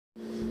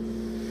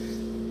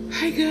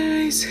Hi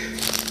guys.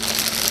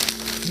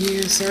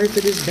 Yeah, sorry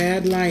for this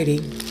bad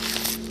lighting.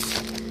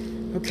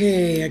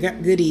 Okay, I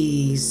got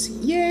goodies.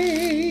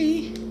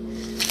 Yay!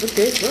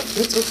 Okay, well,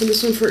 let's open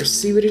this one first.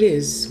 See what it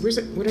is. Where's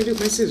it? What do I do with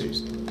my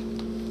scissors?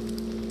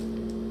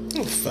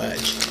 Oh,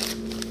 fudge.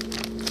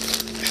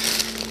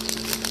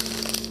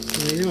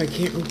 I know I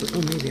can't open.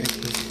 Oh, maybe I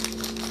can.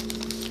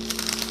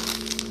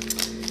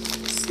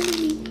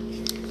 Silly.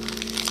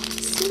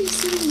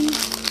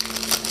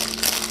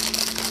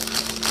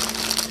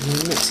 And I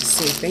want to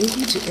say thank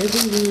you to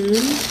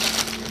everyone.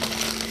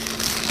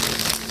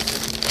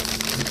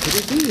 What could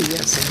it be?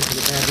 Yes, I have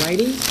the bad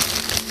lighting.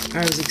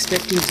 I was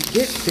expecting to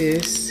get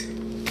this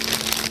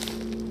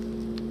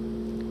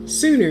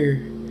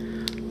sooner.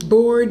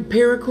 Bored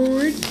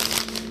Paracord.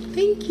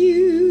 Thank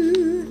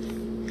you.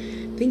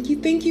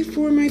 Thank you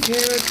for my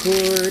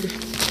paracord.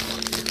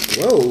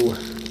 Whoa.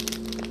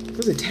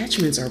 Those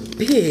attachments are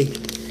big.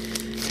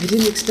 I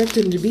didn't expect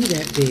them to be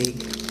that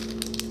big.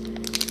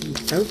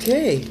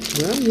 Okay,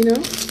 well, you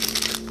know,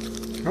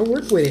 I'll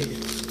work with it.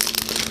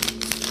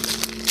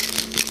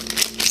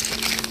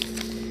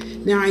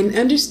 Now, I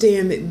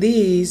understand that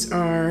these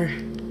are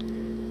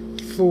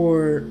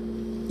for,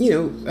 you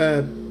know,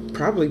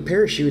 probably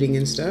parachuting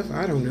and stuff.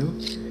 I don't know.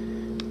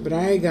 But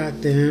I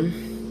got them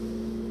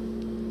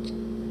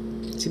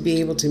to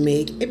be able to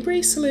make a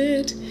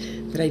bracelet.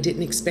 But I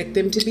didn't expect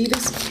them to be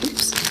this,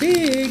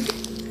 big.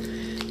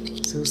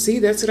 So, see,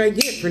 that's what I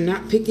get for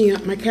not picking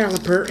up my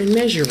caliper and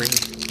measuring.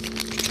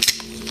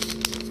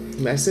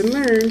 Lesson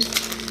learned.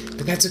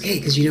 But that's okay,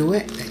 because you know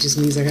what? That just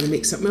means I got to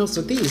make something else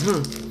with these,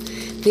 huh?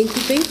 Thank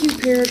you,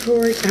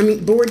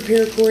 Bored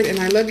Paracord, and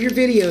I love your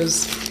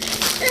videos.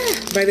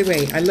 By the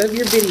way, I love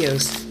your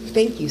videos.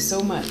 Thank you so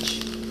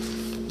much.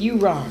 You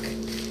rock.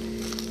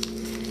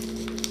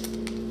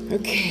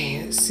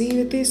 Okay, let's see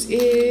what this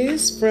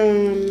is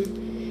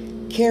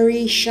from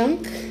Carrie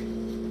Shunk.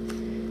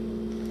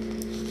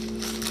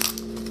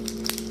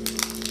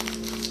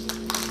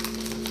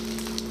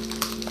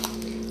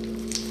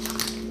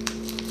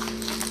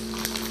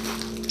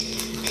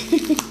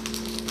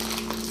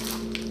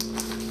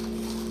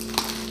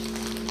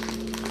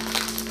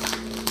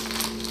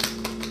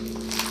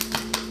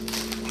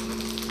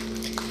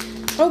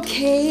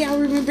 Okay, I'll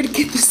remember to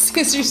get the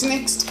scissors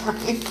next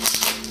time.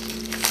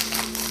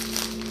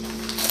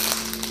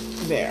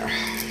 There.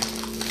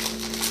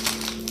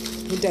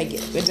 What did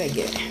I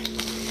get?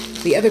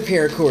 The other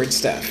paracord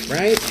stuff,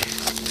 right?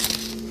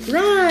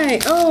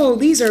 Right. Oh,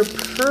 these are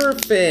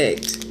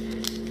perfect.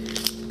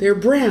 They're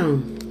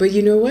brown, but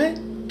you know what?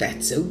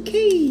 That's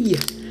okay.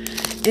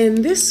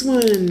 And this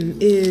one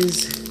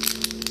is,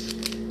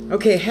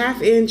 okay,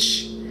 1/2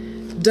 inch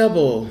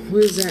double.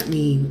 What does that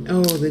mean?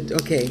 Oh,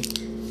 okay.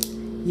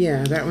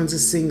 Yeah, that one's a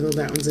single,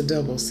 that one's a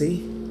double,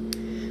 see?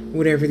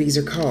 Whatever these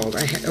are called.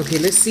 Okay,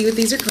 let's see what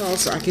these are called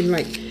so I can,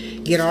 like,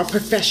 get all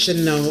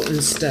professional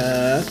and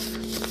stuff.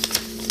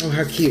 Oh,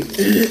 how cute.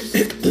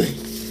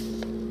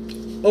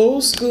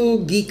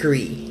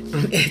 Oldschoolgeekery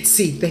on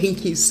Etsy.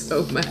 Thank you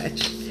so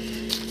much.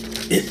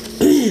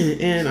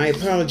 And I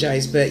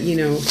apologize, but, you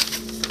know,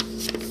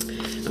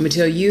 I'm going to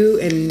tell you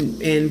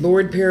and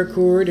Bored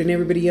Paracord and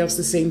everybody else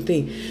the same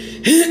thing.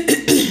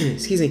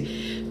 Excuse me.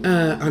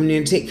 I'm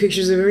going to take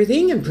pictures of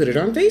everything and put it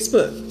on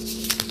Facebook.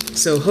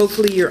 So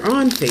hopefully you're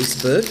on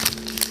Facebook.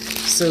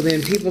 So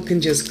then people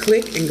can just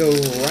click and go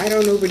right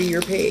on over to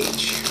your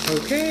page.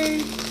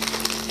 Okay?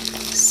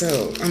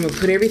 So I'm going to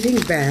put everything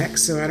back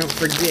so I don't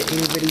forget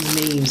anybody's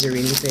names or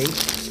anything.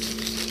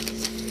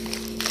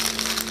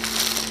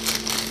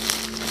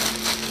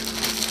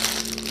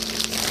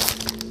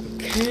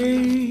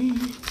 Okay.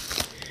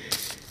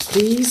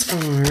 These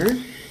are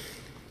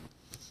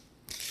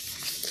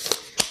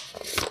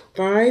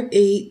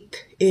 5/8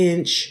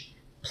 inch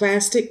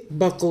plastic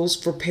buckles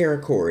for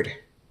paracord.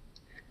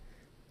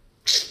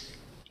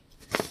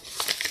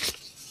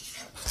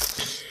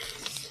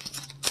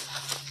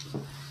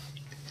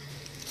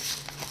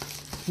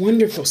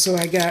 Wonderful.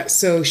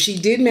 So she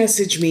did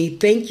message me.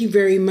 Thank you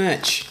very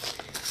much.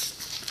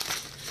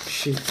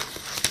 Shoot.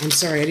 I'm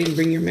sorry, I didn't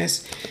bring your I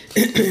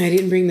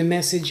didn't bring the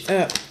message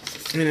up.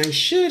 And I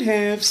should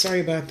have.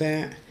 Sorry about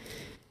that.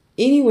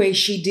 Anyway,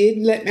 she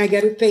did I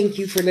got to thank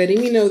you for letting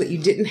me know that you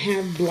didn't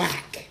have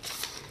black.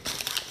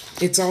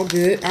 It's all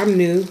good. I'm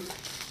new.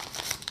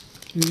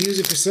 Use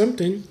it for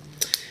something.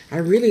 I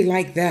really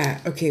like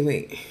that. Okay,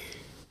 wait.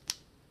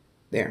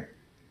 There.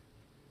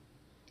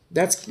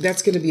 That's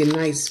going to be a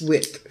nice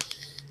width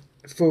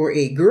for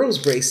a girl's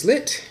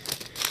bracelet.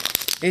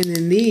 And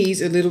then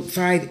these, a little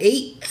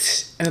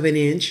 5/8 of an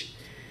inch,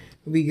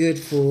 will be good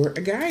for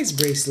a guy's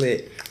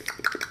bracelet.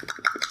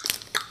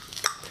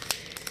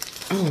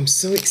 Oh, I'm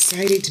so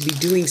excited to be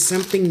doing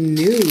something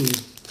new.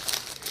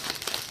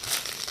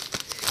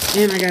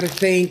 And I got to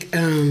thank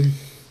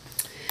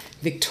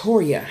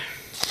Victoria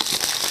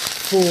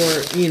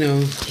for, you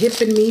know,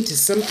 hipping me to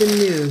something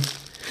new.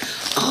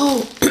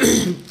 Oh,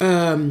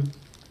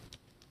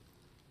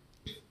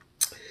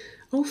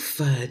 oh,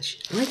 fudge.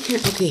 I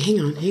can't. Okay, hang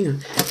on.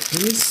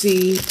 Let me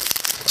see.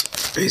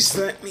 Just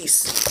let me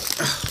see.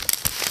 Oh.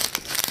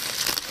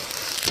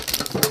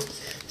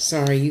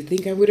 Sorry, you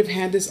think I would have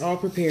had this all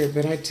prepared,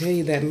 but I tell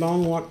you, that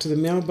long walk to the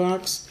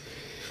mailbox.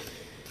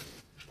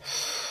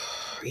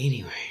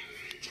 Anyway,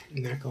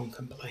 I'm not gonna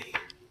complain.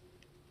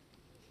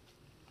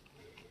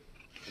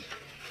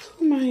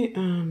 Who am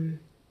I,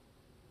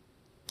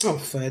 oh,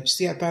 fudge.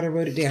 See, I thought I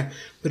wrote it down,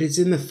 but it's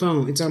in the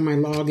phone. It's on my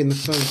log in the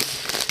phone.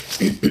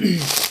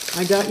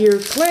 I got your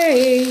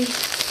clay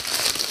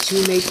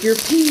to make your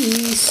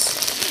piece.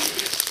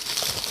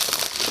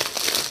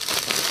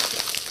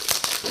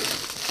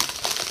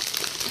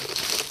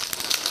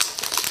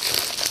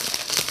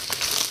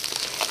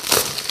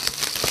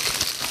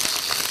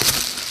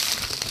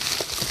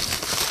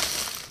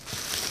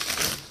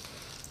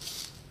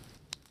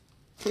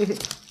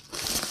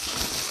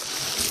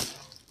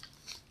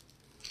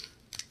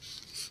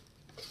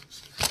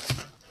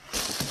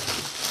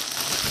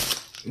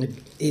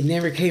 It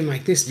never came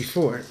like this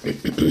before.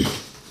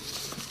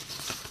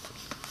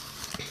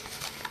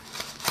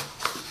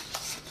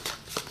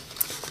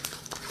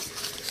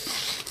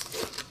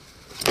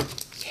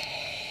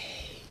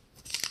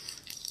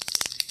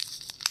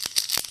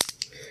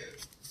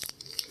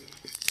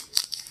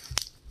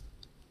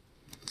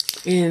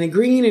 And a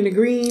green and a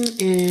green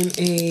and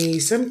a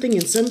something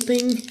and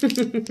something.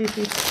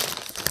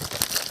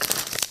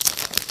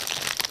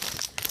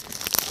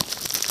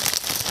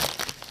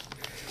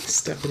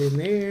 Stuff it in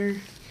there.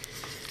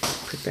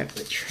 Put that in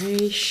the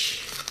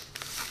trash.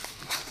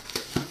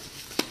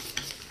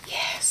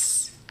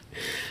 Yes.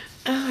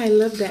 Oh, I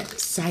love that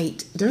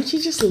site. Don't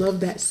you just love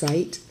that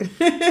site?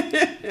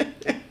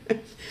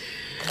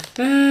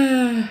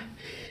 Ah.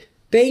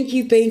 Thank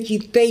you, thank you,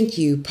 thank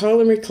you,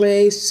 Polymer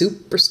Clay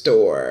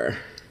Superstore.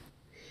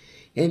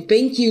 And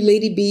thank you,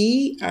 Lady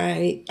B.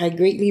 I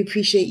greatly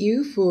appreciate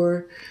you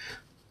for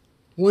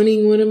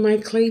wanting one of my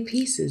clay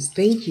pieces.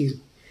 Thank you.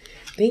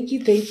 Thank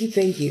you, thank you,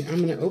 thank you.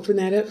 I'm going to open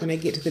that up when I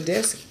get to the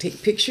desk,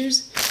 take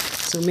pictures.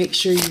 So make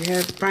sure you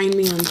find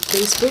me on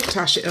Facebook,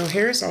 Tasha L.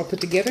 Harris, all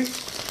put together.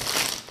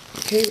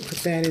 Okay, we'll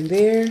put that in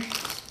there.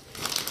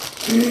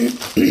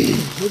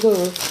 We'll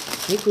go.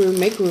 Make room,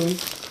 make room.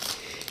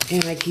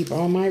 And I keep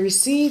all my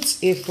receipts,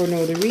 if for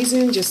no other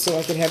reason, just so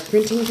I could have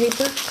printing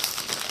paper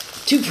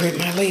to print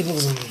my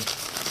labels on.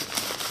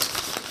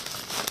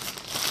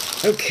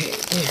 Okay.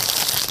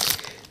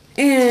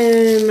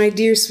 And my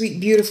dear, sweet,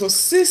 beautiful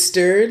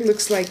sister,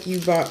 looks like you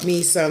bought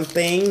me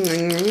something.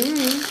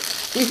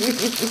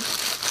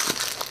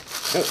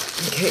 Oh,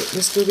 okay,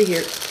 let's go over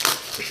here.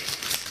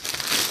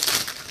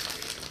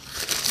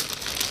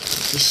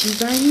 What did she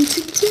buy me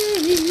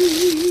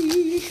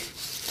today?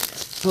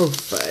 Oh,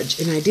 fudge.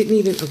 And I didn't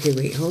even... Okay,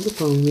 wait. Hold the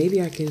phone.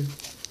 Maybe I can...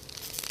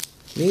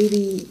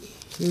 Maybe...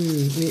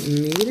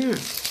 maybe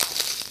not.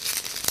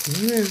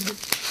 Yeah.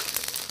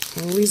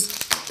 Always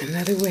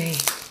another way.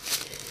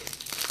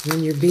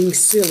 When you're being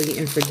silly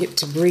and forget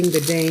to bring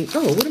the dang...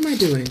 Oh, what am I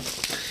doing?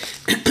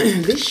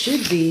 This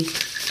should be...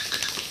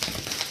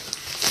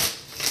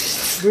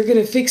 We're going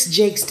to fix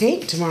Jake's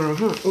tape tomorrow,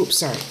 huh? Oops,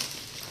 sorry.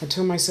 I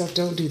told myself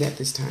don't do that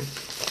this time.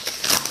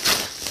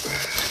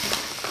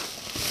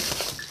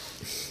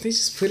 They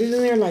just put it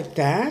in there like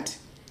that?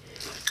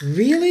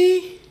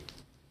 Really?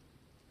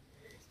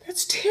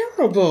 That's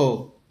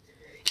terrible.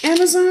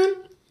 Amazon,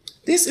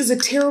 this is a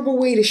terrible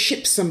way to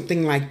ship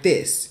something like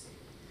this.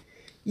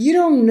 You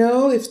don't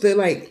know if the,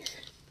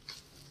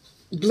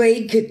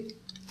 blade could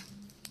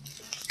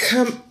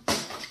come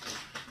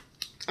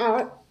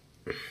out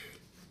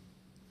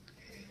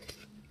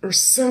or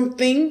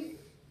something.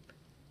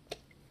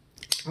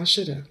 I'll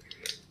shut up.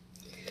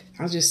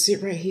 I'll just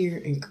sit right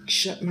here and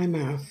shut my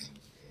mouth.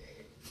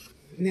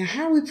 Now,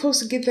 how are we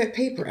supposed to get that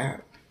paper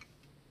out?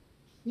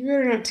 You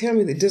better not tell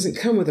me that it doesn't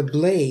come with a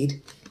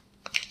blade.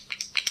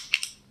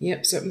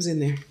 Yep, something's in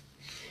there.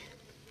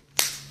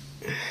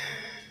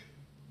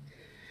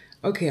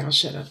 Okay, I'll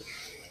shut up.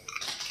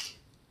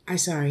 I'm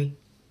sorry.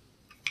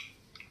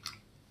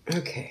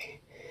 Okay.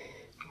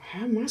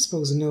 How am I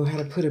supposed to know how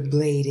to put a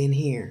blade in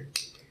here?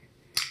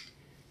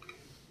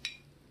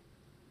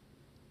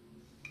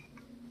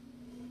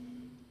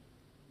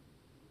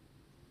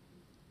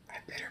 I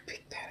better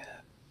pick that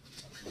up.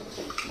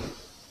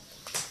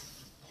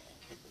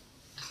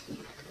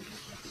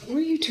 What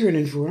are you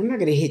turning for? I'm not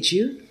going to hit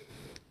you.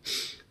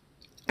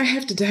 I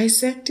have to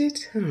dissect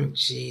it? Oh,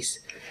 jeez.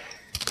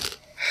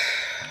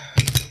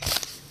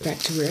 Back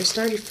to where I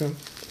started from.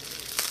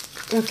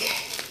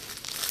 Okay.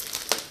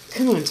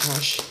 Come on,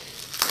 Tosh.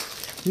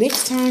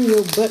 Next time,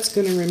 your butt's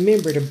going to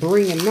remember to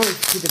bring a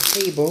knife to the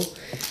table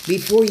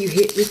before you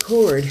hit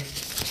record.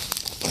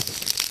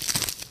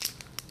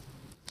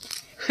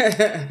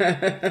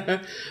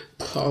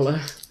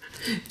 Paula.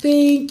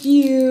 Thank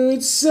you.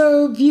 It's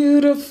so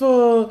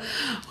beautiful.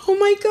 Oh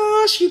my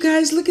gosh, you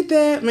guys, look at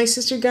that. My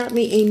sister got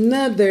me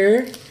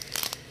another.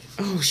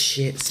 Oh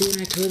shit. See,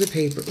 when I tore the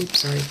paper. Oops,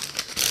 sorry.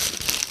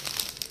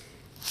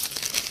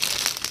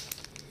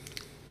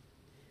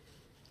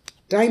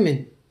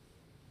 Diamond.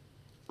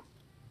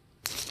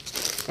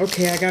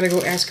 Okay, I gotta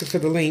go ask her for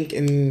the link,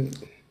 and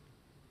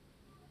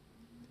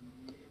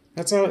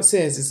that's all it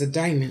says is a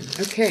diamond.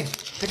 Okay,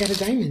 I got a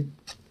diamond.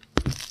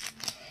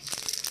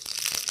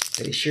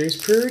 But it sure is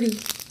pretty.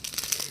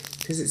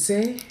 Does it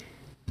say?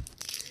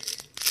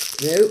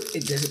 Nope,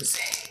 it doesn't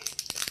say.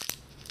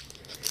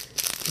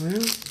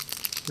 Well,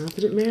 not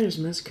that it matters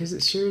much because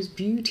it sure is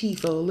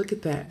beautiful. Look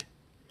at that.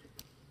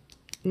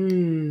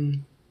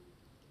 Beautiful.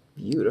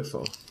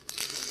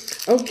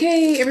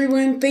 Okay,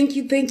 everyone. Thank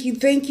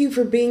you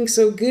for being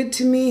so good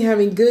to me,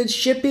 having good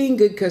shipping,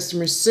 good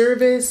customer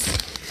service,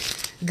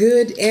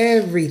 good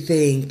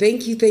everything.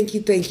 Thank you.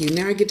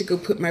 Now I get to go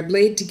put my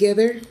blade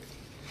together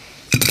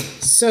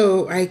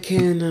so I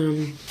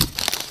can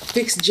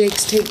fix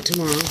Jake's tank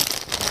tomorrow.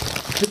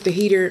 Put the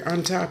heater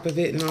on top of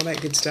it and all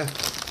that good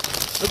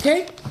stuff.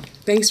 Okay?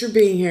 Thanks for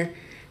being here.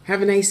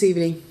 Have a nice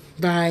evening.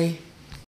 Bye.